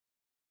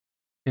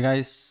Hey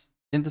guys,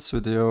 in this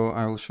video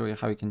I will show you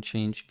how you can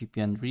change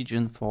VPN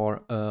region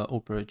for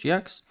Opera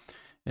GX.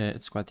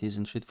 It's quite easy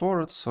and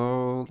straightforward,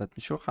 so let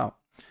me show how.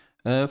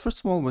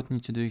 First of all, what you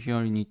need to do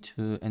here, you need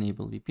to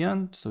enable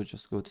VPN. So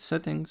just go to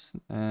settings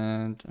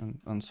and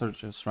on search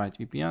just write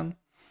VPN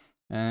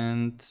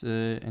and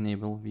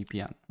enable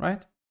VPN,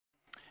 right?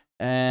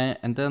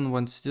 And then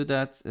once you do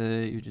that,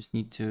 you just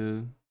need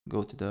to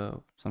go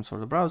to some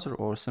sort of browser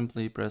or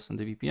simply press on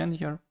the VPN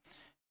here.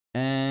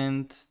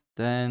 And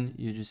then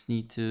you just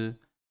need to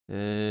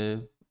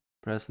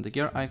press on the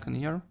gear icon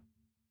here.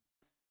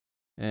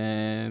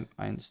 I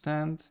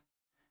understand.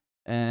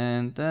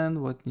 And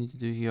then what you need to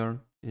do here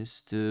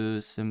is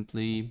to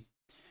simply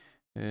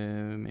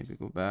maybe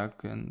go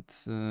back and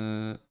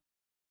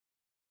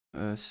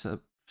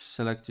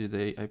select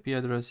the IP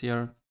address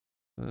here,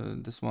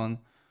 this one,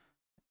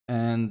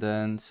 and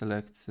then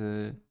select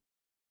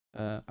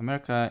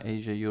America,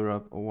 Asia,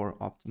 Europe, or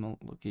optimal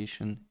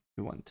location if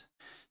you want.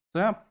 So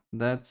yeah,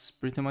 that's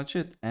pretty much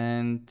it.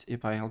 And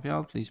if I help you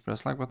out, please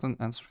press like button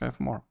and subscribe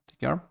for more. Take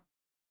care.